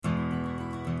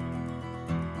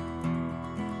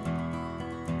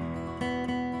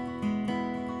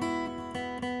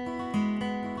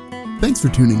Thanks for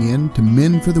tuning in to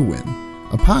Men for the Win,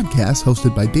 a podcast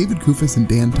hosted by David Kufis and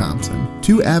Dan Thompson,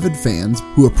 two avid fans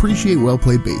who appreciate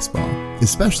well-played baseball,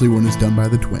 especially when it's done by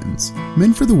the Twins.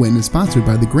 Men for the Win is sponsored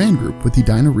by the Grand Group with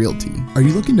Edina Realty. Are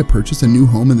you looking to purchase a new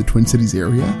home in the Twin Cities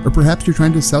area? Or perhaps you're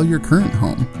trying to sell your current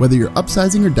home? Whether you're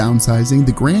upsizing or downsizing,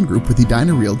 the Grand Group with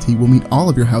Edina Realty will meet all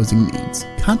of your housing needs.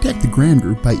 Contact the Grand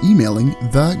Group by emailing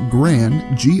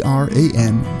thegran,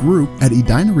 G-R-A-N, group at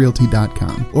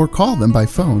edinarealty.com or call them by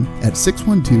phone at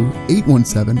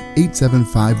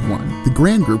 612-817-8751. The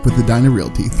Grand Group with Edina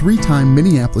Realty, 3-time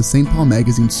Minneapolis-St. Paul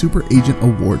Magazine Super Agent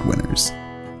Award winners.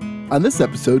 On this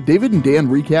episode, David and Dan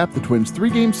recap the Twins'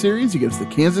 3-game series against the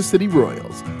Kansas City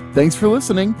Royals. Thanks for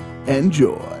listening.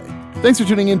 Enjoy. Thanks for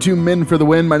tuning in to Men for the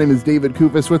Win. My name is David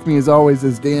Kufis. With me, as always,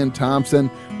 is Dan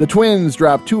Thompson. The Twins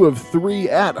dropped 2 of 3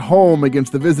 at home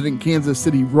against the visiting Kansas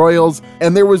City Royals,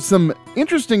 and there was some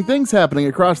interesting things happening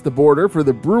across the border. For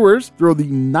the Brewers, throw the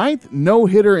 9th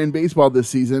no-hitter in baseball this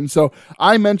season. So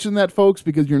I mentioned that, folks,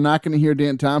 because you're not going to hear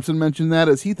Dan Thompson mention that,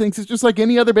 as he thinks it's just like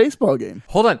any other baseball game.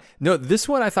 Hold on. No, this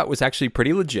one I thought was actually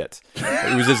pretty legit.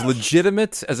 It was as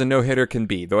legitimate as a no-hitter can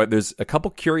be, though there's a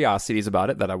couple curiosities about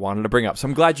it that I wanted to bring up. So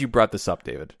I'm glad you brought this up,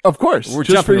 David. Of course. We're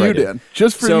just for you, right Dan.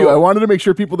 Just for you. I wanted to make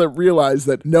sure people that realize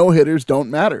that no-hitters don't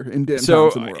matter in Dan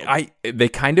Thompson world. They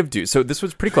kind of do. So this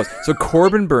was pretty close. So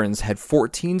Corbin Burnes had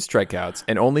 14 strikeouts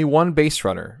and only 1 base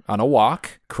runner on a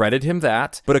walk. Credit him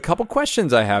that. But a couple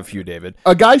questions I have for you, David.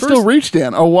 A guy still reached,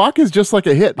 Dan. A walk is just like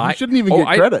a hit. You shouldn't even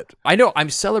get credit. I know. I'm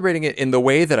celebrating it in the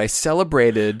way that I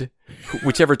celebrated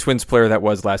whichever Twins player that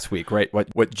was last week, right?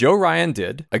 What Joe Ryan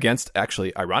did against,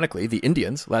 actually, ironically, the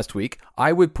Indians last week,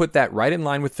 I would put that right in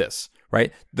line with this.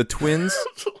 Right? The Twins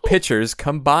pitchers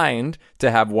combined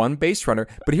to have 1 base runner.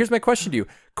 But here's my question to you.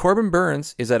 Corbin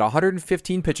Burnes is at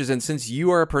 115 pitches, and since you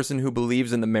are a person who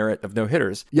believes in the merit of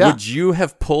no-hitters, would you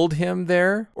have pulled him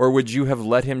there, or would you have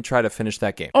let him try to finish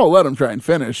that game? Oh, let him try and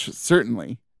finish,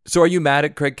 certainly. So are you mad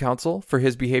at Craig Counsell for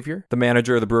his behavior, the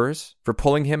manager of the Brewers, for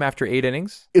pulling him after 8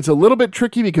 innings? It's a little bit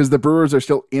tricky because the Brewers are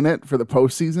still in it for the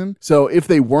postseason. So if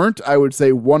they weren't, I would say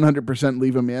 100%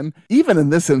 leave him in. Even in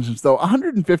this instance, though,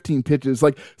 115 pitches,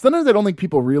 like sometimes I don't think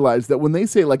people realize that when they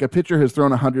say like a pitcher has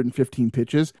thrown 115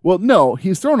 pitches, well, no,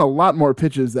 he's thrown a lot more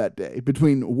pitches that day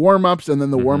between warm-ups and then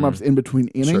the warm-ups in between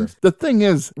innings. Sure. The thing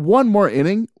is, 1 more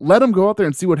inning, let him go out there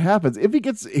and see what happens. If he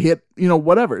gets hit,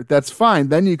 whatever, that's fine.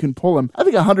 Then you can pull him. I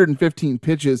think 115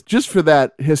 pitches just for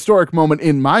that historic moment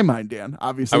in my mind, Dan,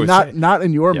 obviously not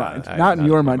in your mind, not in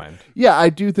your mind. Yeah, I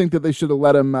do think that they should have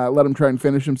let him try and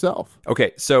finish himself.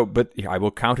 Okay. So, but I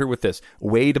will counter with this.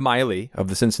 Wade Miley of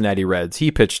the Cincinnati Reds, he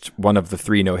pitched one of the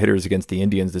 3 no-hitters against the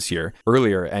Indians this year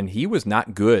earlier, and he was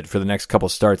not good for the next couple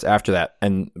starts after that.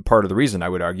 And part of the reason I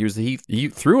would argue is that he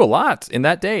threw a lot in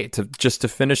that day to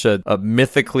finish a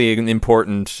mythically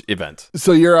important event.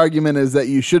 So your argument is that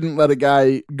you shouldn't let a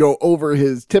guy go over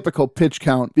his typical pitch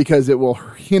count because it will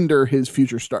hinder his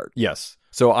future start. Yes.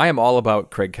 So I am all about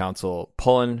Craig Counsell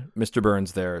pulling Mr.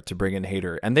 Burnes there to bring in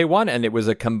Hader. And they won, and it was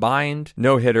a combined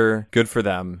no-hitter. Good for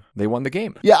them. They won the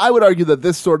game. Yeah, I would argue that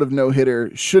this sort of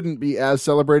no-hitter shouldn't be as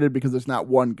celebrated because it's not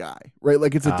one guy, right?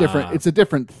 Like it's a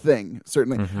different thing,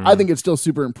 certainly. Mm-hmm. I think it's still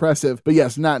super impressive, but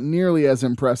yes, not nearly as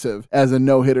impressive as a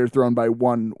no-hitter thrown by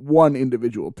one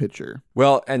individual pitcher.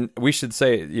 Well, and we should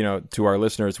say, to our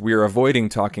listeners, we are avoiding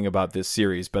talking about this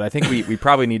series, but I think we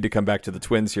probably need to come back to the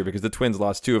Twins here because the Twins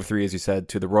lost 2 of 3, as you said,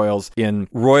 to the Royals in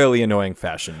royally annoying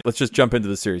fashion. Let's just jump into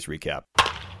the series recap.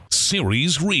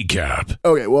 Series recap.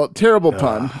 Okay, well, terrible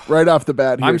pun right off the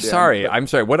bat here. I'm sorry.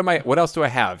 What else do I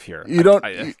have here? You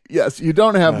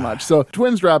don't have much. So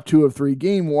Twins dropped 2 of 3.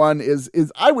 Game 1 is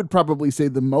I would probably say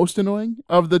the most annoying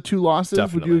of the 2 losses.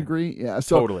 Definitely. Would you agree? Yeah.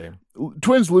 So totally.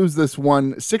 Twins lose this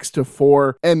one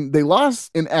 6-4, and they lost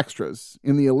in extras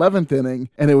in the 11th inning,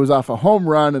 and it was off a home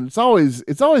run. And it's always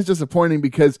disappointing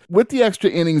because with the extra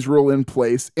innings rule in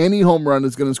place, any home run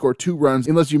is going to score 2 runs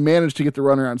unless you manage to get the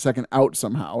runner on second out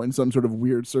somehow in some sort of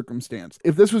weird circumstance.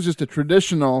 If this was just a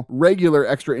traditional regular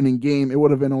extra inning game, it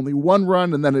would have been only 1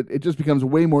 run, and then it just becomes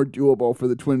way more doable for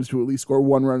the Twins to at least score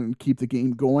 1 run and keep the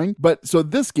game going. But so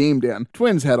this game, Dan,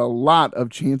 Twins had a lot of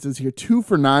chances here, 2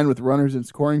 for 9 with runners in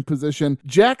scoring position.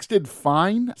 Jax did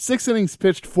fine. 6 innings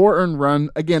pitched, 4 earned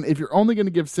run. Again, if you're only going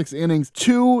to give 6 innings,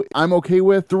 2 I'm okay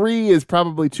with. 3 is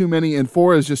probably too many, and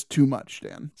 4 is just too much,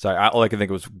 Dan. Sorry, all I can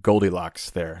think was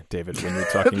Goldilocks there, David, when you're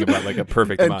talking about like a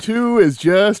perfect and amount. 2 is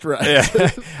just right.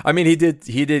 Yeah. I mean, he did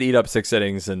eat up 6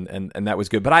 innings, and that was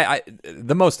good. But I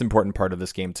the most important part of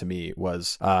this game to me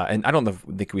was, and I don't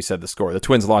think we said the score. The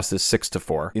Twins lost this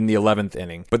 6-4 in the 11th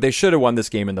inning, but they should have won this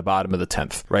game in the bottom of the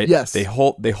 10th, right? Yes. They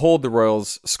hold the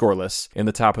Royals scoreless scoreless in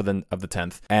the top of the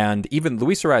 10th. And even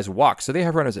Luis Arraez walks. So they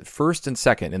have runners at first and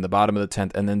second in the bottom of the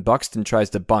 10th. And then Buxton tries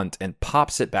to bunt and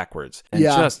pops it backwards. And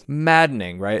just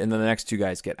maddening, right? And then the next two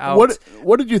guys get out.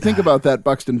 What did you think about that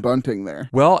Buxton bunting there?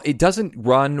 Well, it doesn't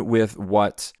run with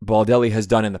what Baldelli has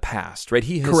done in the past, right?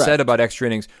 He has said about extra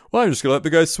innings, well, I'm just going to let the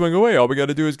guys swing away. All we got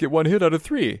to do is get one hit out of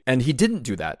 3. And he didn't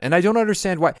do that. And I don't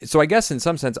understand why. So I guess in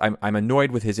some sense, I'm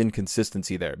annoyed with his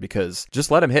inconsistency there, because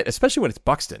just let him hit, especially when it's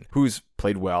Buxton, who's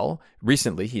played well.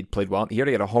 Recently, he played well. He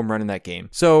already had a home run in that game.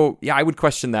 So yeah, I would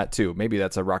question that too. Maybe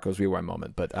that's a Rocco's Rewind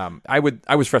moment, but I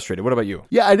was frustrated. What about you?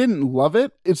 Yeah, I didn't love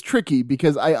it. It's tricky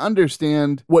because I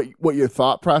understand what your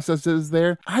thought process is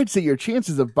there. I'd say your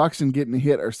chances of Buxton getting a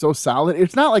hit are so solid.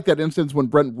 It's not like that instance when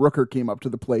Brent Rooker came up to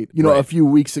the plate, a few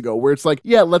weeks ago, where it's like,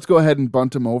 yeah, let's go ahead and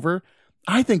bunt him over.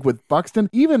 I think with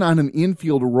Buxton, even on an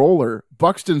infield roller,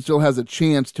 Buxton still has a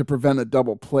chance to prevent a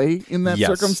double play in that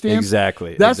circumstance.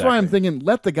 Exactly. That's why I'm thinking,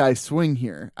 let the guy swing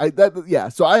here.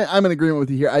 So I'm in agreement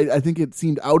with you here. I think it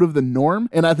seemed out of the norm,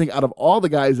 and I think out of all the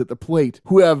guys at the plate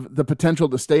who have the potential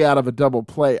to stay out of a double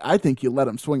play, I think you let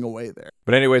him swing away there.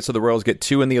 But anyway, so the Royals get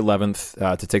 2 in the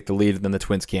 11th to take the lead, and then the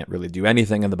Twins can't really do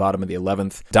anything in the bottom of the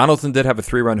 11th. Donaldson did have a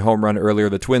 3-run home run earlier.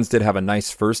 The Twins did have a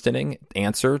nice first inning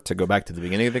answer to go back to the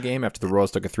beginning of the game after the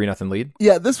Royals took a 3-0 lead.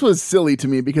 Yeah, this was silly to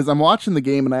me because I'm watching the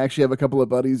game and I actually have a couple of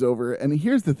buddies over. And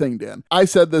here's the thing, Dan. I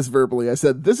said this verbally. I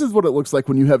said, this is what it looks like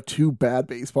when you have two bad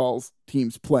baseballs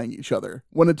teams playing each other.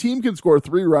 When a team can score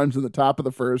 3 runs in the top of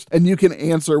the first and you can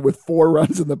answer with 4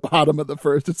 runs in the bottom of the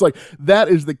first, it's like that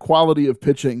is the quality of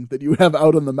pitching that you have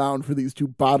out on the mound for these two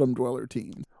bottom dweller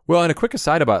teams. Well, and a quick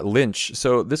aside about Lynch.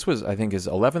 So this was, I think, his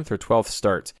 11th or 12th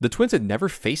start. The Twins had never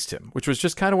faced him, which was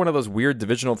just kind of one of those weird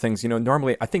divisional things.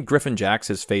 Normally, I think Griffin Jacks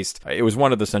has faced, it was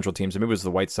one of the Central teams. Maybe it was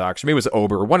the White Sox. Maybe it was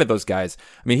Ober, one of those guys.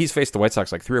 I mean, he's faced the White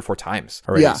Sox like 3 or 4 times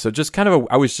already. Yeah. So just kind of,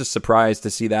 I was just surprised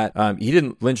to see that.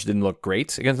 Lynch didn't look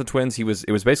great against the Twins. It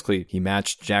was basically, he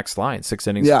matched Jack's line, 6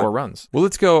 innings, 4 runs. Well,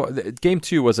 let's go. Game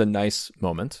 2 was a nice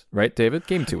moment, right, David?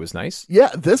 Game 2 was nice.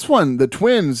 Yeah, this one, the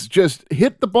Twins just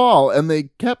hit the ball and they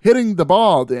kept hitting the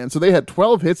ball, Dan. So they had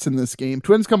 12 hits in this game.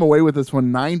 Twins come away with this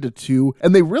one 9-2,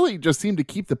 and they really just seemed to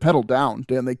keep the pedal down,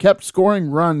 Dan. They kept scoring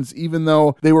runs even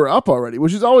though they were up already,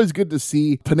 which is always good to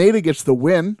see. Pineda gets the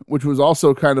win, which was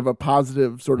also kind of a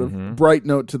positive sort of bright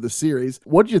note to the series.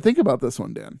 What did you think about this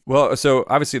one, Dan? Well, so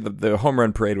obviously the home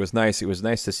run parade was nice. It was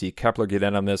nice to see Kepler get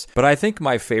in on this, but I think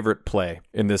my favorite play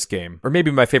in this game, or maybe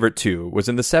my favorite 2, was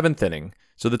in the 7th inning.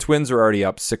 So the Twins are already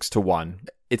up 6-1.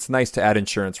 It's nice to add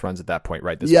insurance runs at that point,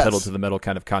 right? This pedal to the metal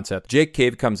kind of concept. Jake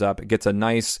Cave comes up, gets a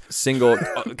nice single,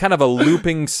 kind of a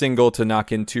looping single to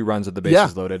knock in 2 runs with the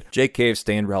bases loaded. Jake Cave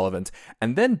staying relevant.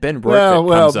 And then Ben Rortvedt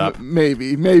comes up.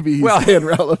 Maybe he's staying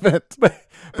relevant.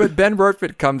 But Ben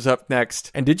Rortvedt comes up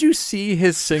next. And did you see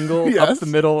his single up the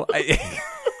middle?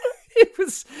 It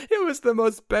was the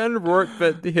most Ben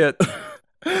Rortvedt hit.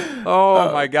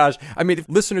 Oh my gosh. I mean,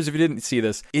 listeners, if you didn't see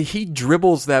this, he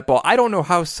dribbles that ball. I don't know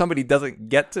how somebody doesn't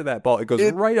get to that ball. It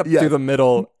goes right up through the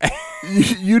middle.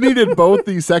 You needed both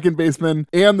the second baseman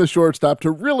and the shortstop to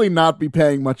really not be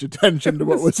paying much attention to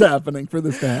what was happening for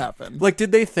this to happen. Like,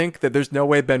 did they think that there's no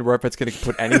way Ben Rortvedt's going to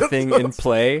put anything in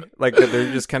play? Like, that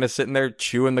they're just kind of sitting there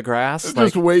chewing the grass?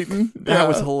 Just waiting. That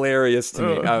was hilarious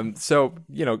to me. So,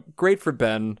 great for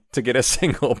Ben to get a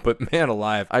single, but man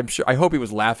alive, I hope he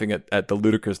was laughing at the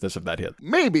ludicrousness of that hit.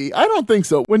 Maybe. I don't think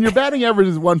so. When your batting average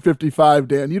is 155,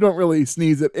 Dan, you don't really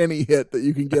sneeze at any hit that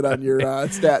you can get on your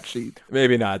stat sheet.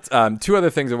 Maybe not. 2 other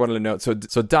things I wanted to note.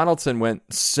 So Donaldson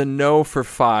went Sano for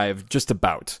 5, just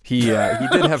about. He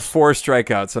did have 4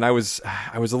 strikeouts, and I was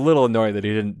a little annoyed that he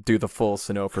didn't do the full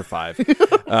Sano for 5.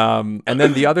 And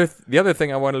then the other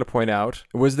thing I wanted to point out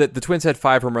was that the Twins had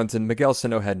 5 home runs, and Miguel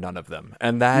Sano had none of them.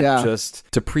 And that just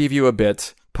to preview a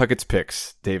bit. Puckett's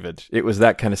picks, David. It was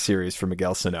that kind of series for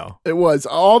Miguel Sano. It was.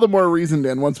 All the more reason,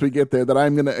 Dan, once we get there, that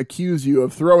I'm going to accuse you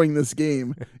of throwing this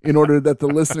game in order that the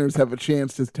listeners have a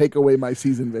chance to take away my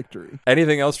season victory.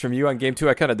 Anything else from you on game 2?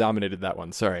 I kind of dominated that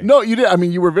one. Sorry. No, you did. I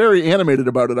mean, you were very animated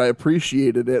about it. I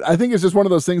appreciated it. I think it's just one of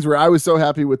those things where I was so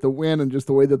happy with the win and just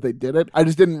the way that they did it. I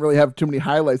just didn't really have too many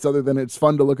highlights other than it's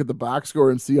fun to look at the box score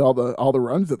and see all the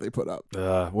runs that they put up.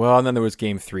 Well, and then there was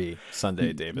game 3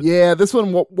 Sunday, David. Yeah, this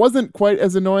one wasn't quite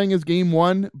as annoying as game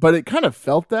 1. But it kind of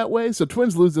felt that way. So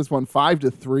Twins lose this one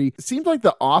 5-3. It seemed like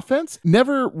the offense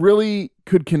never really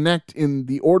could connect in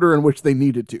the order in which they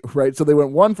needed to, right? So they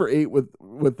went 1 for 8 with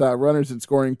runners in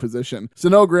scoring position.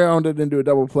 Sano grounded into a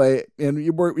double play, and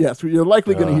you're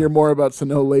likely going to hear more about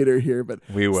Sano later here, but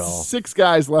we will. 6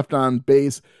 guys left on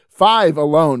base. 5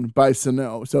 alone by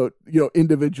Sano. So,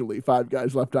 individually, 5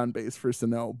 guys left on base for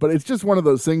Sano. But it's just one of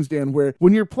those things, Dan, where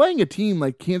when you're playing a team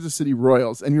like Kansas City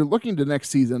Royals and you're looking to next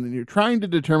season and you're trying to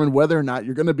determine whether or not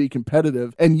you're going to be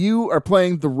competitive, and you are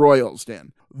playing the Royals,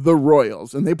 Dan. The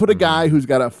Royals, and they put a guy who's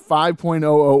got a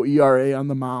 5.00 ERA on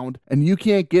the mound, and you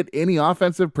can't get any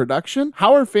offensive production.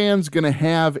 How are fans going to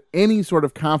have any sort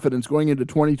of confidence going into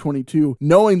 2022,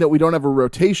 knowing that we don't have a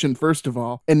rotation, first of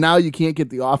all, and now you can't get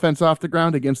the offense off the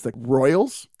ground against the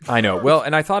Royals? I know. Well,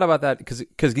 and I thought about that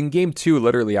because in game 2,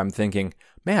 literally, I'm thinking,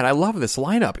 man, I love this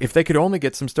lineup. If they could only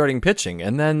get some starting pitching.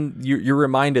 And then you're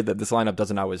reminded that this lineup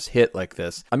doesn't always hit like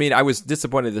this. I mean, I was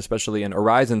disappointed, especially in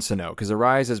Arise and Sano, because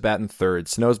Arise is batting 3rd,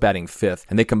 Sano's batting 5th,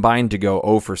 and they combined to go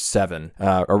 0 for 7.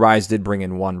 Arise did bring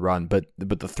in 1 run, but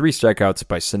the 3 strikeouts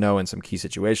by Sano in some key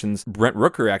situations. Brent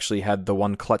Rooker actually had the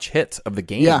 1 clutch hit of the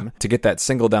game to get that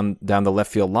single down the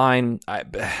left field line.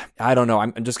 I don't know.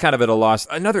 I'm just kind of at a loss.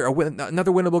 Another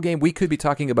winnable game. We could be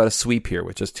talking about a sweep here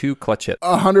with just 2 clutch hits.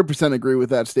 100% agree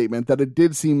with that statement, that it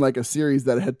did seem like a series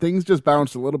that had things just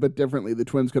bounced a little bit differently, the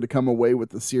Twins could have come away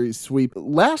with the series sweep.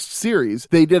 Last series,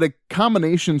 they did a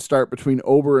combination start between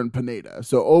Ober and Pineda.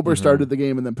 So Ober started the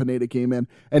game and then Pineda came in,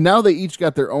 and now they each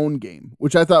got their own game,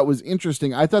 which I thought was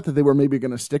interesting. I thought that they were maybe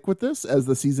going to stick with this as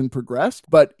the season progressed,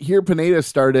 but here Pineda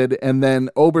started and then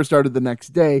Ober started the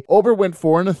next day. Ober went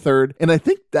 4 1/3, and I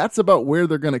think that's about where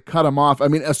they're going to cut him off. I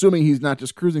mean, assuming he's not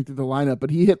just cruising through the lineup,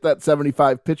 but he hit that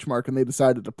 75 pitch mark and they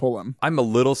decided to pull him. I'm a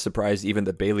little surprised even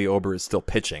that Bailey Ober is still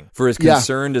pitching. For as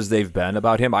concerned as they've been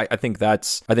about him, I think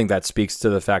that speaks to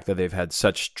the fact that they've had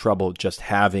such trouble just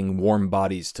having warm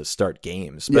bodies to start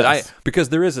games. But because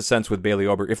there is a sense with Bailey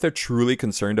Ober, if they're truly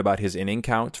concerned about his inning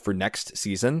count for next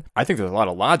season, I think there's a lot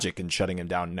of logic in shutting him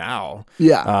down now.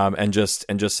 And just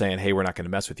saying, hey, we're not going to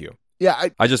mess with you. Yeah,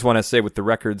 I just want to say with the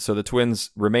record, so the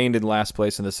Twins remained in last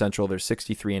place in the Central. They're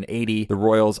 63-80. The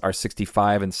Royals are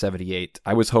 65-78.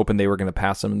 I was hoping they were going to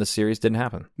pass them in this series. Didn't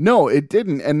happen. No, it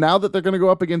didn't. And now that they're going to go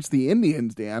up against the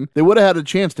Indians, Dan, they would have had a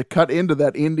chance to cut into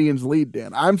that Indians lead,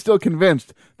 Dan. I'm still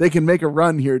convinced they can make a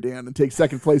run here, Dan, and take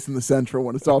second place in the Central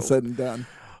when it's all said and done.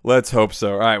 Let's hope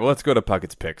so. All right, well, let's go to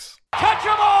Puckett's picks. Catch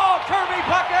 'em all, Kirby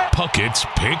Puckett! Puckett's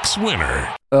Picks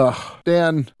winner.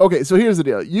 Dan. Okay, so here's the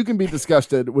deal. You can be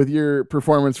disgusted with your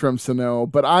performance from Sano,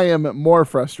 but I am more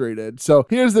frustrated. So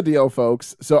here's the deal,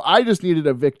 folks. So I just needed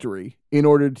a victory in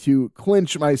order to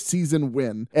clinch my season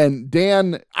win. And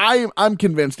Dan, I'm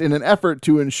convinced, in an effort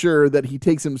to ensure that he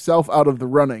takes himself out of the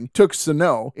running, took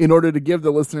Sano in order to give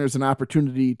the listeners an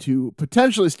opportunity to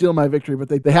potentially steal my victory, but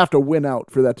they have to win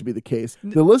out for that to be the case.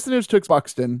 The listeners took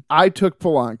Buxton. I took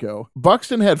Polanco.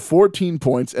 Buxton had 14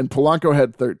 points and Polanco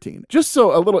had 13. Just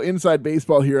so a little inside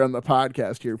baseball here on the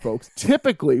podcast here, folks.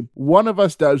 Typically, one of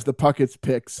us does the Puckett's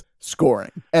picks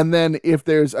scoring. And then if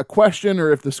there's a question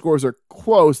or if the scores are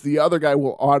close, the other guy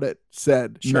will audit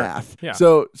said math. Yeah.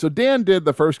 So Dan did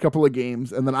the first couple of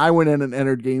games, and then I went in and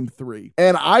entered game 3.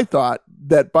 And I thought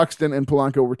that Buxton and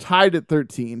Polanco were tied at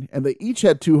 13, and they each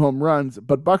had 2 home runs,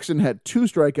 but Buxton had 2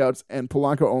 strikeouts and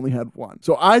Polanco only had 1.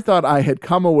 So I thought I had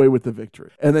come away with the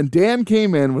victory. And then Dan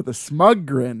came in with a smug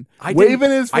grin,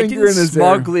 waving his finger in his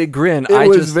smugly grin. I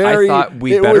thought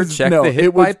we better check the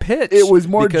hit by pitch. It was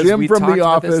more Jim from The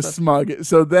Office smug.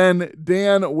 So then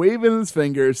Dan, waving his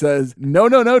finger, says, no,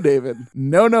 David.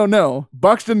 No.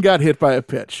 Buxton got hit by a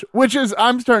pitch, which is,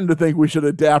 I'm starting to think we should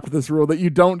adapt this rule that you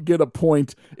don't get a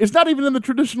point. It's not even in the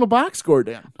traditional box score,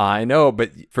 Dan. I know,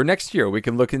 but for next year, we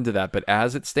can look into that. But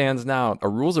as it stands now, a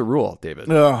rule's a rule,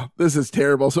 David. Oh, this is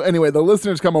terrible. So anyway, the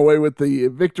listeners come away with the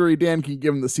victory. Dan, can you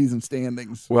give them the season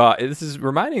standings? Well, this is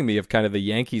reminding me of kind of the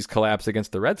Yankees collapse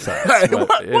against the Red Sox.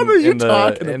 What are you talking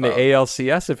about? In the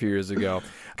ALCS a few years ago.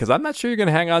 Because I'm not sure you're going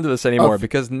to hang on to this anymore,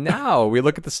 because now we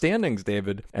look at the standings,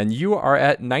 David, and you are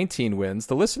at 19 wins.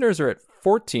 The listeners are at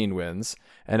 14 wins,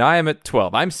 and I am at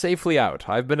 12. I'm safely out.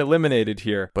 I've been eliminated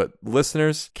here, but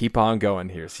listeners, keep on going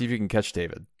here. See if you can catch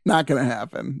David. Not going to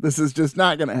happen. This is just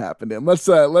not going to happen, Dan.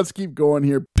 Let's keep going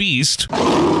here. Beast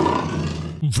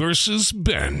versus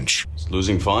Bench. Is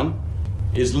losing fun?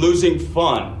 Is losing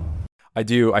fun?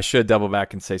 I should double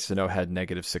back and say Sano had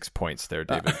 -6 points there,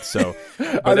 David. So,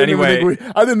 but I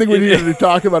didn't think we needed to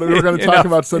talk about it. We're going to talk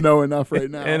about Sano enough right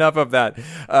now. Enough of that.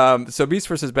 So Beast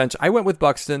versus Bench. I went with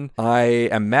Buxton. I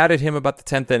am mad at him about the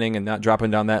 10th inning and not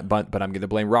dropping down that bunt, but I'm going to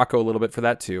blame Rocco a little bit for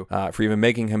that too, for even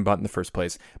making him bunt in the first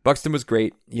place. Buxton was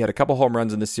great. He had a couple home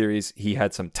runs in the series. He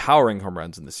had some towering home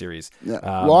runs in the series.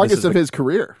 Longest of his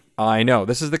career. I know.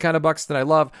 This is the kind of Buxton I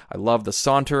love. I love the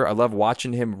saunter. I love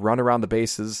watching him run around the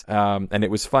bases. And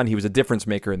it was fun. He was a difference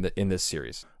maker in this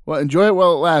series. Well, enjoy it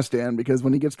while it lasts, Dan, because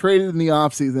when he gets traded in the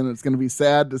offseason, it's going to be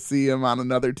sad to see him on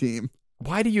another team.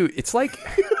 Why do you? It's like,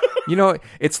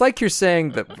 it's like you're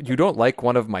saying that you don't like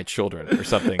one of my children or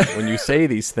something when you say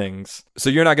these things. So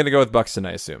you're not going to go with Buxton,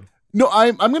 I assume. No,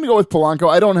 I'm going to go with Polanco.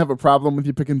 I don't have a problem with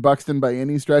you picking Buxton by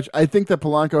any stretch. I think that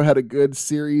Polanco had a good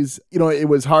series. It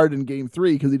was hard in game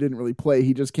 3 because he didn't really play.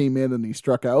 He just came in and he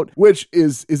struck out, which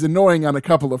is annoying on a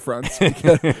couple of fronts.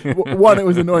 One, it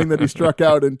was annoying that he struck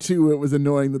out, and two, it was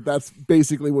annoying that that's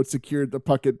basically what secured the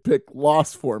Puckett pick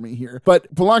loss for me here.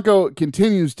 But Polanco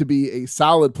continues to be a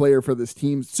solid player for this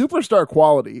team. Superstar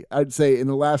quality, I'd say, in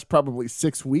the last probably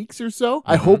 6 weeks or so.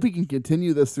 I hope he can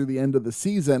continue this through the end of the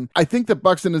season. I think that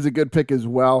Buxton is a good pick as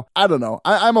well. I don't know.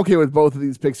 I'm okay with both of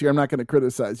these picks here. I'm not going to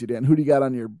criticize you, Dan. Who do you got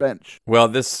on your bench?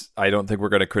 Well, I don't think we're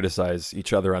going to criticize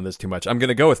each other on this too much. I'm going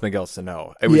to go with Miguel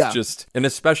Sano. It was just, and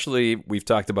especially we've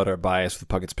talked about our bias with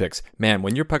Puckett's picks. Man,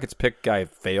 when your Puckett's pick guy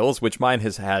fails, which mine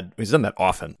he's done that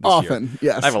often this year.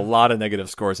 Yes. I have a lot of negative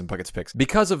scores in Puckett's picks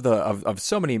because of of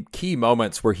so many key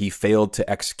moments where he failed to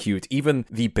execute even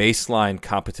the baseline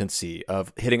competency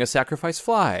of hitting a sacrifice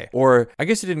fly. Or I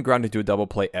guess he didn't ground into a double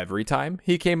play every time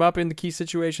he came up in the key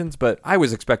situations, but I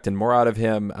was expecting more out of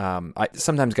him.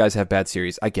 Sometimes guys have bad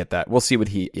series. I get that. We'll see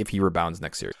if he rebounds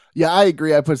next series. Yeah, I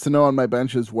agree. I put Sano on my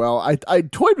bench as well. I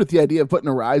toyed with the idea of putting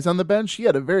Arise on the bench. He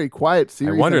had a very quiet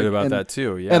series. I wondered about that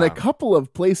too, yeah. And a couple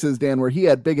of places, Dan, where he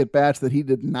had big at-bats that he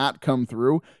did not come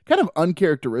through, kind of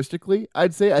uncharacteristically,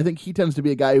 I'd say. I think he tends to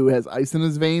be a guy who has ice in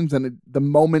his veins, and the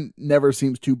moment never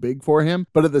seems too big for him.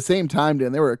 But at the same time,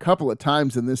 Dan, there were a couple of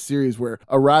times in this series where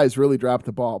Arise really dropped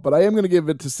the ball. But I am going to give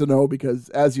it to Sano because,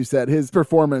 as you said, his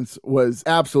performance was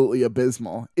absolutely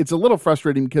abysmal. It's a little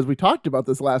frustrating because we talked about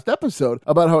this last episode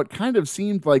about how it kind of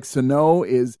seemed like Sano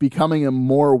is becoming a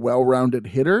more well-rounded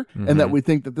hitter, and that we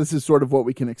think that this is sort of what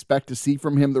we can expect to see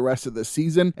from him the rest of the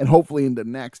season and hopefully into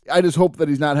next. I just hope that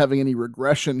he's not having any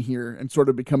regression here and sort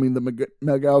of becoming the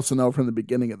Miguel Sano from the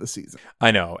beginning of the season.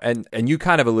 I know, and you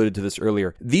kind of alluded to this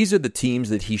earlier. These are the teams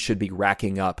that he should be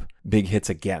racking up big hits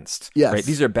against. Yes. Right?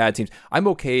 These are bad teams. I'm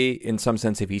okay in some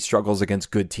sense if he struggles against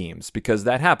good teams because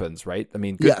that happens, right? I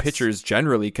mean, good pitchers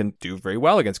generally can do very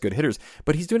well against good hitters,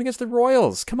 but he's doing against the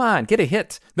Royals. Come on, get a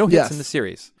hit. No hits in the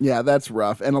series. Yeah, that's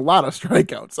rough. And a lot of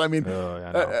strikeouts. I mean,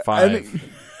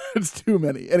 5. It's too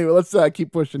many. Anyway, let's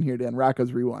keep pushing here, Dan.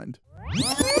 Rocco's Rewind.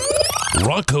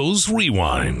 Rocco's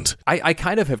Rewind. I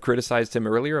kind of have criticized him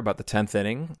earlier about the 10th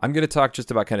inning. I'm going to talk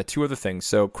just about kind of two other things.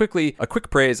 So quickly, a quick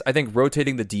praise. I think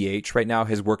rotating the DH right now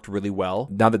has worked really well.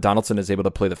 Now that Donaldson is able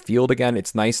to play the field again,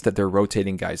 it's nice that they're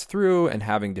rotating guys through and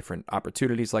having different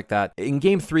opportunities like that. In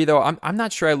game 3, though, I'm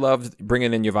not sure I loved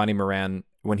bringing in Giovanni Moran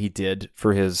when he did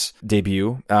for his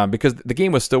debut, because the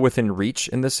game was still within reach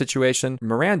in this situation.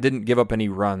 Moran didn't give up any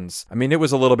runs. I mean, it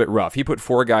was a little bit rough. He put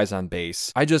 4 guys on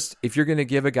base. If you're going to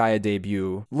give a guy a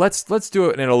debut, let's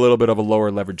do it in a little bit of a lower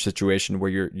leverage situation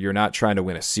where you're not trying to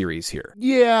win a series here.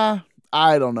 Yeah,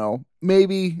 I don't know.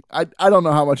 Maybe. I don't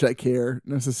know how much I care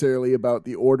necessarily about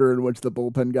the order in which the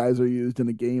bullpen guys are used in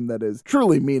a game that is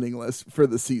truly meaningless for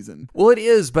the season. Well, it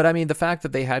is, but I mean, the fact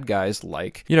that they had guys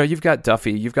like, you've got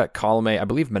Duffy, you've got Colomé. I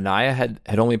believe Manaea had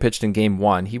only pitched in game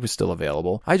 1. He was still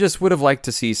available. I just would have liked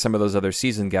to see some of those other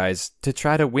season guys to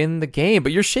try to win the game,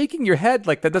 but you're shaking your head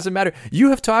like that doesn't matter. You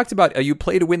have talked about you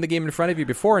play to win the game in front of you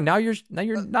before, and now you're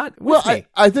not with me.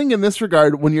 I think in this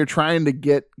regard, when you're trying to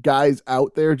get guys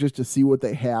out there just to see what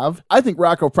they have, I think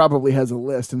Rocco probably has a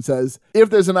list and says, if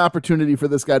there's an opportunity for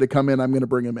this guy to come in, I'm going to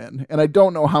bring him in. And I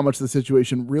don't know how much the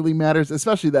situation really matters,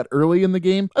 especially that early in the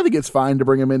game. I think it's fine to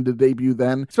bring him in to debut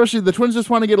then, especially the Twins just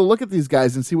want to get a look at these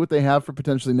guys and see what they have for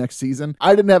potentially next season.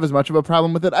 I didn't have as much of a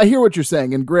problem with it. I hear what you're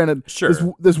saying, and granted, sure,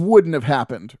 this wouldn't have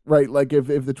happened, right? Like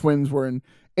if the Twins were in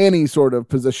any sort of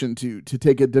position to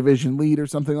take a division lead or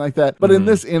something like that. But in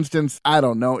this instance, I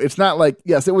don't know. It's not like,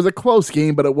 yes, it was a close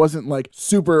game, but it wasn't like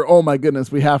super, oh my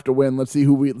goodness, we have to win. Let's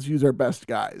use our best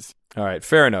guys. All right,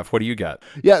 fair enough. What do you got?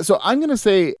 Yeah, so I'm going to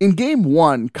say in game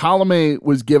 1, Colomé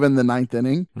was given the 9th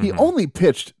inning. He only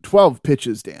pitched 12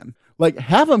 pitches, Dan. Like,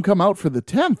 have him come out for the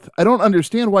 10th. I don't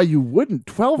understand why you wouldn't.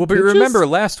 12 Well, but pitches? remember,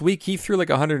 last week he threw like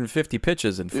 150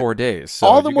 pitches in 4 days. So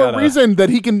all the more reason that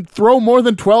he can throw more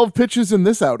than 12 pitches in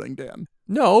this outing, Dan.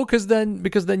 No, because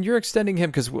then you're extending him.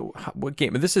 Because what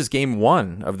game? This is game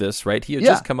 1 of this, right? He had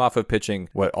just come off of pitching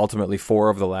ultimately 4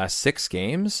 of the last 6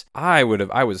 games. I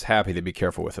was happy to be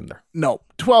careful with him there. No,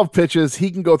 12 pitches.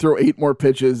 He can go throw 8 more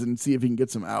pitches and see if he can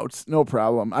get some outs. No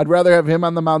problem. I'd rather have him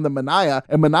on the mound than Manaea,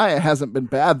 and Manaea hasn't been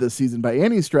bad this season by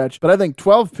any stretch. But I think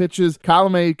 12 pitches,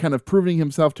 Colomé kind of proving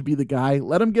himself to be the guy.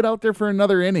 Let him get out there for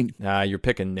another inning. You're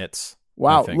picking nits.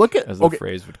 Wow, I think, look at as the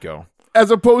phrase would go. As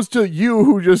opposed to you,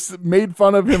 who just made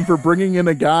fun of him for bringing in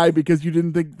a guy because you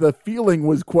didn't think the feeling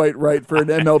was quite right for an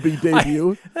MLB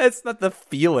debut. That's not the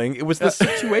feeling. It was the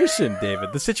situation,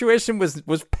 David. The situation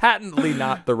was patently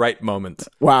not the right moment.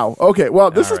 Wow. Okay.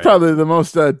 Well, this All is right. probably the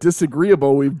most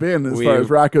disagreeable we've been as far as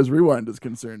Rocco's Rewind is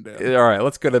concerned, Dan. All right,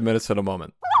 let's go to Minnesota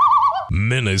moment.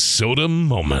 Minnesota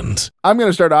moment. I'm going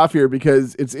to start off here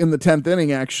because it's in the 10th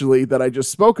inning, actually, that I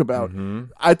just spoke about.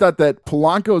 I thought that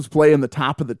Polanco's play in the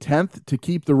top of the 10th to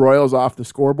keep the Royals off the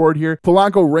scoreboard here.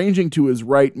 Polanco ranging to his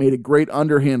right made a great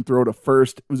underhand throw to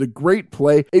first. It was a great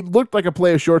play. It looked like a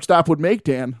play a shortstop would make,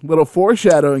 Dan. Little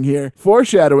foreshadowing here.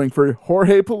 Foreshadowing for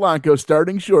Jorge Polanco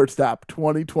starting shortstop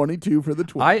 2022 for the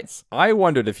Twins. I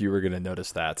wondered if you were going to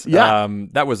notice that. Yeah.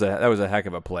 That was a heck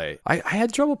of a play. I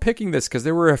had trouble picking this because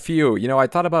there were a few. You know, I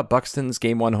thought about Buxton's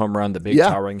Game 1 home run, the big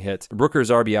towering hit, Rooker's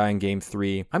RBI in Game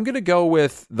 3. I'm going to go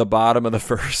with the bottom of the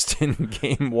first in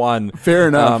Game 1. Fair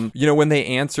enough. You know, when they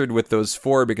answered with those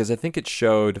four, because I think it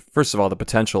showed, first of all, the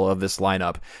potential of this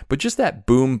lineup, but just that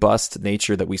boom-bust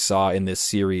nature that we saw in this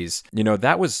series. You know,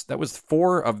 that was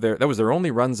their only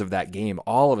runs of that game.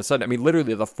 All of a sudden, I mean,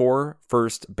 literally the four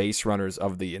first base runners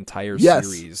of the entire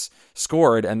series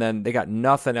scored, and then they got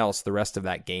nothing else the rest of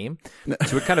that game.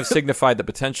 So it kind of signified the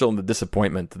potential and the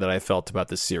disappointment that I felt about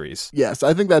this series. Yes,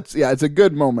 I think that's, it's a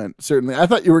good moment, certainly. I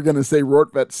thought you were going to say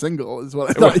Rortvet single is what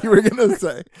I thought you were going to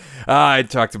say. I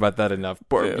talked about that enough.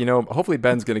 But, you know, hopefully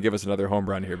Ben's going to give us another home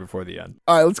run here before the end.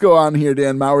 All right, let's go on here,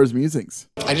 Dan. Maurer's musings.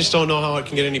 I just don't know how it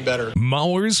can get any better.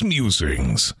 Maurer's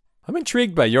musings. I'm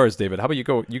intrigued by yours, David. How about you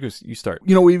go? You start.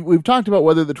 You know, we've talked about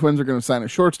whether the Twins are going to sign a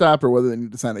shortstop or whether they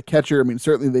need to sign a catcher. I mean,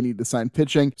 certainly they need to sign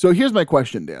pitching. So here's my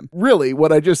question, Dan. Really,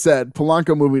 what I just said,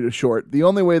 Polanco moving to short, the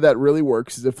only way that really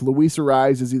works is if Luis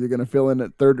Arraez is either going to fill in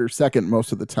at third or second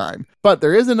most of the time. But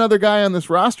there is another guy on this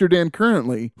roster, Dan,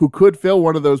 currently, who could fill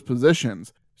one of those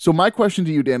positions. So my question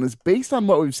to you, Dan, is based on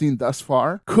what we've seen thus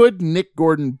far, could Nick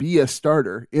Gordon be a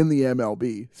starter in the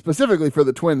MLB, specifically for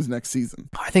the Twins next season?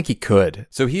 I think he could.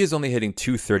 So he is only hitting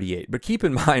 .238, but keep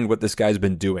in mind what this guy's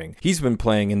been doing. He's been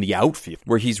playing in the outfield,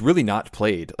 where he's really not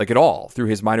played, like, at all through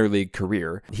his minor league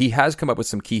career. He has come up with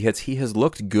some key hits. He has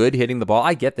looked good hitting the ball.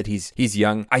 I get that he's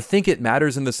young. I think it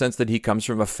matters in the sense that he comes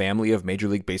from a family of Major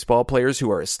League Baseball players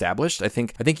who are established. I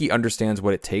think he understands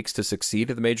what it takes to succeed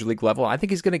at the Major League level. I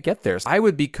think he's going to get there. So I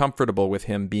would be comfortable with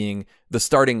him being the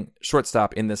starting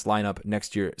shortstop in this lineup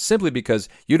next year, simply because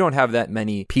you don't have that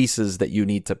many pieces that you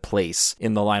need to place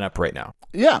in the lineup right now.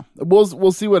 Yeah,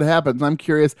 we'll see what happens. I'm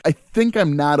curious. I think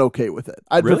I'm not okay with it.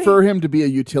 I'd Really? prefer him to be a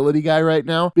utility guy right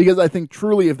now, because I think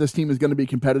truly if this team is going to be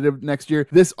competitive next year,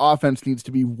 this offense needs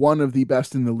to be one of the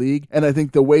best in the league. And I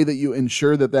think the way that you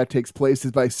ensure that takes place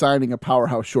is by signing a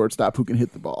powerhouse shortstop who can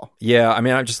hit the ball. Yeah, I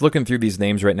mean, I'm just looking through these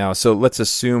names right now. So let's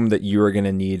assume that you are going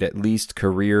to need at least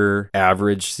career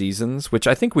average seasons, which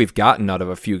I think we've gotten out of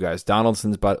a few guys.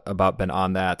 Donaldson's about been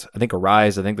on that. I think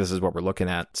Arraez, I think this is what we're looking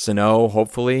at. Sano,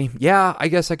 hopefully. Yeah, I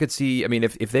guess I could see, I mean,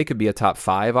 if they could be a top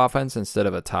 5 offense instead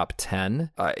of a top 10,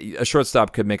 a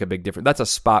shortstop could make a big difference. That's a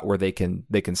spot where they can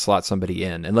slot somebody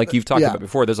in. And like you've talked about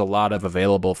before, there's a lot of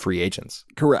available free agents.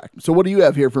 Correct. So what do you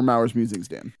have here for Maurer's musings,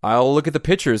 Dan? I'll look at the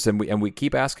pitchers, and we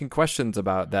keep asking questions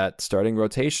about that starting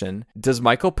rotation. Does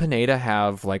Michael Pineda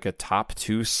have like a top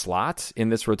 2 slot in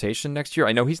this rotation next year?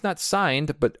 I know he's not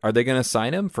signed, but are they going to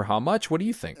sign him? For how much? What do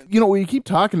you think? You know, we keep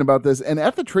talking about this, and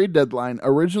at the trade deadline,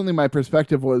 originally my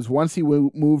perspective was once he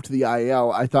moved to the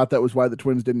IL, I thought that was why the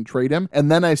Twins didn't trade him.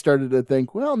 And then I started to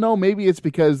think, well, no, maybe it's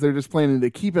because they're just planning to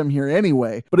keep him here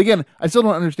anyway. But again, I still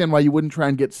don't understand why you wouldn't try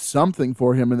and get something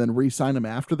for him and then re-sign him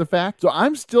after the fact. So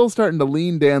I'm still starting to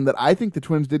lean, Dan, that I think the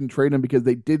Twins didn't trade him because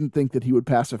they didn't think that he would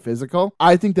pass a physical.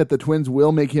 I think that the Twins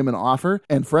will make him an offer.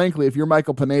 And frankly, if you're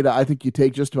Michael Pineda, I think you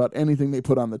take just about anything they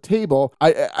put on the table.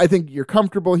 I think you're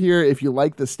comfortable here. If you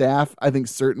like the staff, I think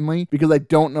certainly, because I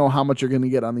don't know how much you're going to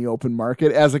get on the open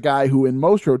market as a guy who in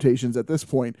most rotations at this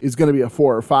point is going to be a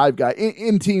 4 or 5 guy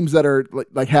in teams that are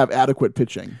like have adequate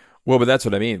pitching. Well, but that's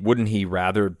what I mean. Wouldn't he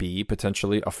rather be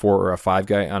potentially a 4 or a 5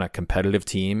 guy on a competitive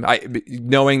team?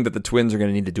 Knowing that the Twins are going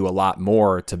to need to do a lot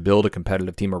more to build a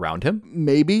competitive team around him?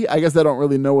 Maybe. I guess I don't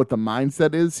really know what the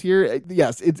mindset is here.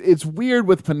 Yes, it's weird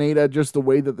with Pineda, just the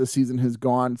way that the season has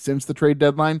gone since the trade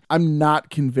deadline. I'm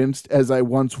not convinced, as I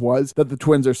once was, that the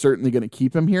Twins are certainly going to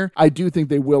keep him here. I do think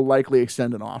they will likely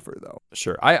extend an offer, though.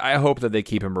 Sure. I hope that they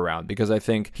keep him around, because I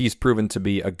think he's proven to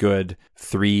be a good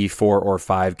 3, 4, or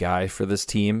 5 guy for this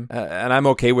team. And I'm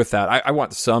okay with that. I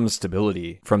want some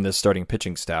stability from this starting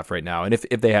pitching staff right now. And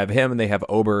if they have him and they have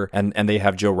Ober and they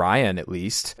have Joe Ryan at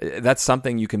least, that's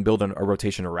something you can build a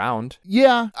rotation around.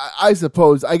 Yeah, I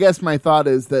suppose. I guess my thought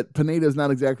is that Pineda's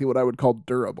not exactly what I would call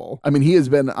durable. I mean, he has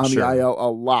been on the IL a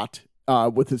lot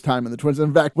with his time in the Twins.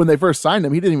 In fact, when they first signed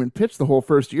him, he didn't even pitch the whole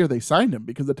first year they signed him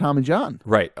because of Tommy John.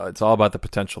 Right. It's all about the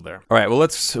potential there. All right, well,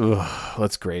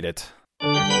 let's grade it.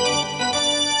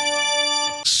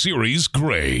 Series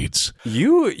grades.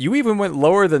 You even went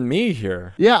lower than me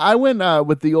here. Yeah, I went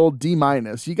with the old D-.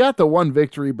 You got the one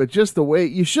victory, but just the way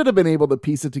you should have been able to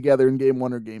piece it together in game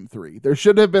 1 or game 3. There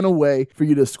should have been a way for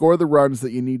you to score the runs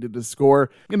that you needed to score.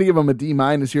 I'm going to give them a D-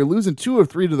 here, losing 2 of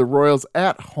 3 to the Royals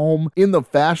at home in the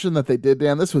fashion that they did,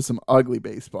 Dan. This was some ugly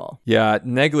baseball. Yeah,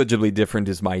 negligibly different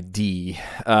is my D,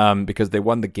 because they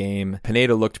won the game.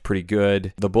 Pineda looked pretty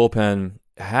good. The bullpen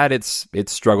had its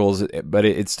struggles, but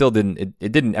it still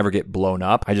didn't ever get blown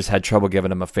up. I just had trouble giving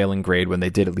them a failing grade when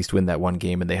they did at least win that one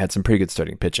game, and they had some pretty good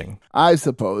starting pitching, I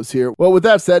suppose, here. Well, with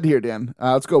that said here, Dan,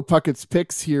 let's go Puckett's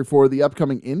picks here for the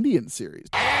upcoming Indians series.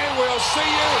 And we'll see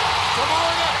you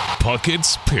tomorrow night.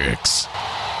 Puckett's Picks.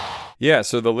 Yeah,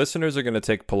 so the listeners are going to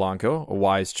take Polanco, a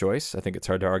wise choice. I think it's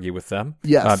hard to argue with them.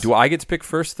 Yes. Do I get to pick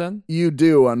first then? You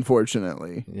do,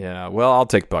 unfortunately. Yeah, well, I'll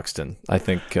take Buxton. I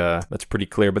think that's pretty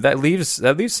clear. But that leaves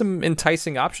some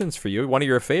enticing options for you. One of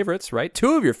your favorites, right?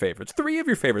 2 of your favorites, 3 of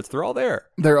your favorites. They're all there.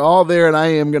 They're all there, and I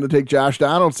am going to take Josh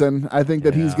Donaldson. I think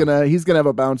that he's gonna have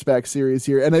a bounce back series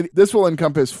here, and this will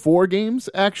encompass 4 games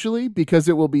actually, because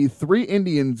it will be 3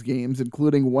 Indians games,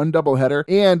 including 1 doubleheader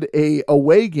and a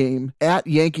away game at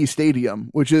Yankee Stadium,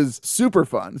 which is super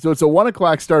fun. So it's a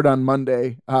 1:00 start on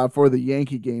Monday for the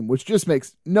Yankee game, which just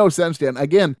makes no sense, Dan.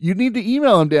 Again, you need to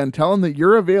email him, Dan. Tell him that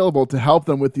you're available to help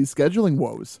them with these scheduling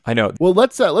woes. I know. Well,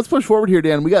 let's push forward here,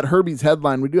 Dan. We got Herbie's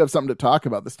headline. We do have something to talk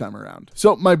about this time around.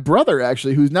 So my brother,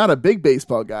 actually, who's not a big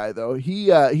baseball guy though, he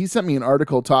sent me an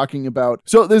article talking about.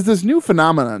 So there's this new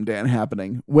phenomenon, Dan,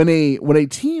 happening when a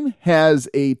team has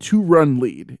a 2-run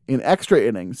lead in extra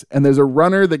innings, and there's a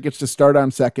runner that gets to start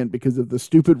on second because of the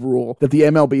stupid rule that the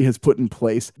MLB has put in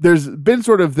place. There's been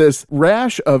sort of this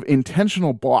rash of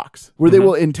intentional balks where they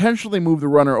will intentionally move the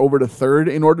runner over to third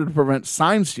in order to prevent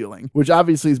sign stealing, which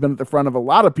obviously has been at the front of a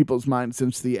lot of people's minds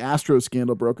since the Astros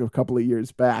scandal broke a couple of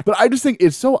years back. But I just think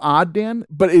it's so odd, Dan,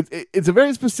 but it's a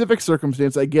very specific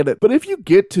circumstance. I get it. But if you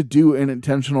get to do an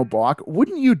intentional balk,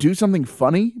 wouldn't you do something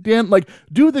funny, Dan? Like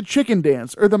do the chicken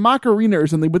dance or the Macarena or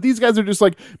something, but these guys are just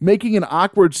like making an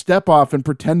awkward step off and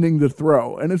pretending to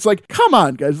throw. And it's like, come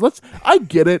on, guys, I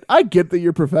get it. I get that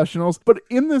you're professionals, but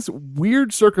in this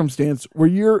weird circumstance where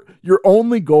your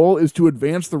only goal is to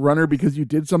advance the runner because you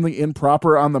did something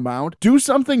improper on the mound, do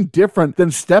something different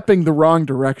than stepping the wrong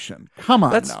direction. Come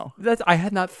on now. I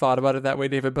had not thought about it that way,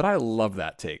 David, but I love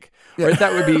that take. Yeah. Right?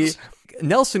 That would be...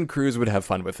 Nelson Cruz would have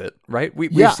fun with it, right?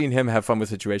 We've seen him have fun with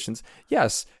situations.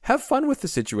 Yes, have fun with the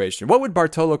situation. What would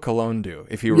Bartolo Colon do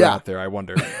if he were out there, I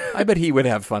wonder? I bet he would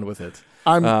have fun with it.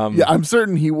 I'm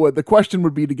certain he would. The question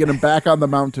would be to get him back on the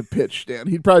mound to pitch, Dan.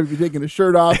 He'd probably be taking his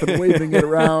shirt off and waving it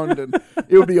around, and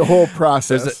it would be a whole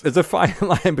process. There's a fine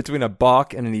line between a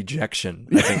balk and an ejection,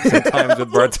 I think, sometimes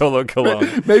with Bartolo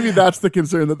Colon. Maybe that's the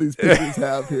concern that these pitchers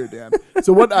have here, Dan.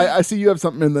 So what I see you have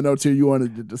something in the notes here you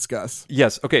wanted to discuss.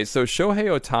 Yes. Okay, so Shohei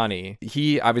Ohtani,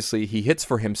 he hits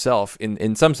for himself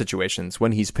in some situations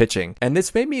when he's pitching. And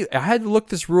this made me, I had to look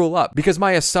this rule up because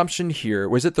my assumption here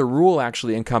was that the rule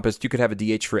actually encompassed you could have a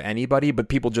DH for anybody, but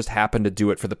people just happen to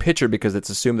do it for the pitcher because it's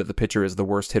assumed that the pitcher is the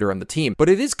worst hitter on the team. But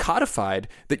it is codified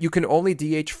that you can only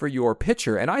DH for your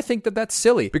pitcher. And I think that that's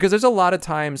silly because there's a lot of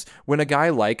times when a guy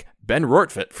like Ben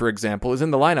Rortvedt, for example, is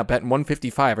in the lineup batting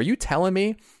 155. Are you telling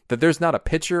me that there's not a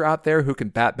pitcher out there who can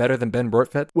bat better than Ben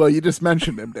Rortvedt? Well, you just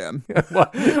mentioned him, Dan.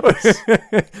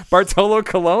 Bartolo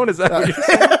Colon, is that what you're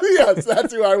saying? Yes,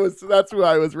 that's who I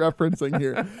was referencing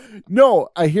here. No,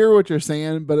 I hear what you're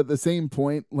saying, but at the same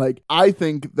point, like I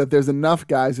think that there's enough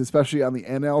guys, especially on the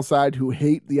NL side, who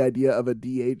hate the idea of a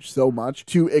DH so much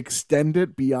to extend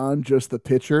it beyond just the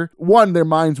pitcher. 1, their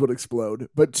minds would explode,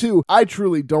 but 2, I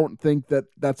truly don't think that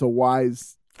that's a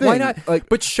wise thing. Why not?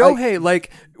 But Shohei,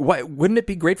 wouldn't it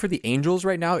be great for the Angels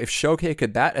right now if Shohei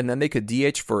could bat and then they could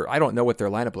DH for, I don't know what their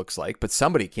lineup looks like, but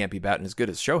somebody can't be batting as good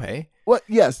as Shohei. Well,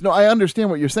 yes, no, I understand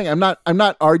what you're saying. I'm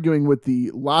not arguing with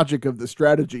the logic of the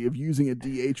strategy of using a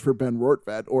DH for Ben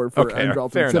Rortvedt or for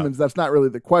Andrelton Simmons. That's not really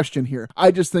the question here.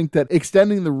 I just think that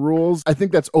extending the rules, I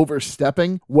think that's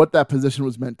overstepping what that position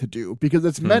was meant to do, because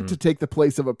it's meant to take the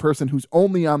place of a person who's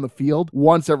only on the field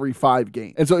once every 5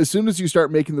 games. And so as soon as you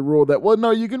start making the rule that, well,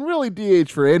 no, you can really DH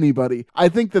for anybody, I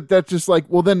think that that's just like,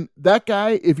 well, then that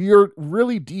guy, if you're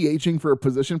really DHing for a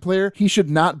position player, he should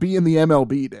not be in the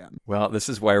MLB, Dan. Well, this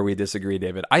is where we disagree,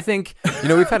 David. I think,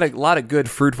 we've had a lot of good,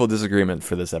 fruitful disagreement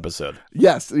for this episode.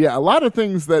 Yes, yeah, a lot of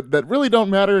things that really don't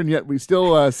matter, and yet we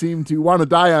still seem to want to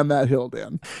die on that hill,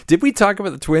 Dan. Did we talk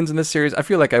about the Twins in this series? I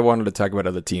feel like I wanted to talk about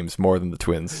other teams more than the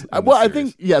Twins. Well, I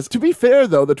think, yes. To be fair,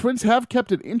 though, the Twins have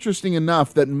kept it interesting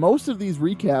enough that most of these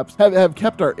recaps have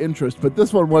kept our interest, but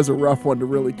this one was a rough one to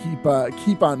really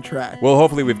keep on track. Well,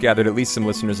 hopefully we've gathered at least some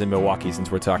listeners in Milwaukee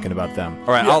since we're talking about them.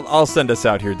 All right, yeah. I'll send us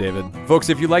out here, David. Folks,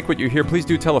 if you like what you hear, please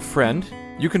do tell a friend.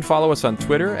 You can follow us on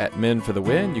Twitter at Min for the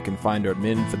Win. You can find our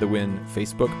Min for the Win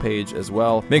Facebook page as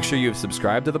well. Make sure you've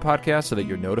subscribed to the podcast so that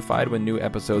you're notified when new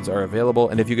episodes are available.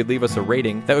 And if you could leave us a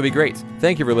rating, that would be great.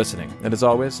 Thank you for listening. And as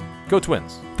always, go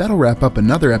Twins. That'll wrap up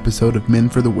another episode of Min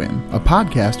for the Win, a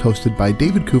podcast hosted by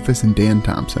David Kufis and Dan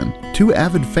Thompson, 2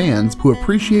 avid fans who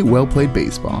appreciate well-played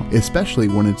baseball, especially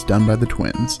when it's done by the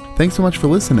Twins. Thanks so much for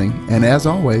listening, and as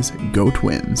always, go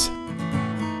Twins.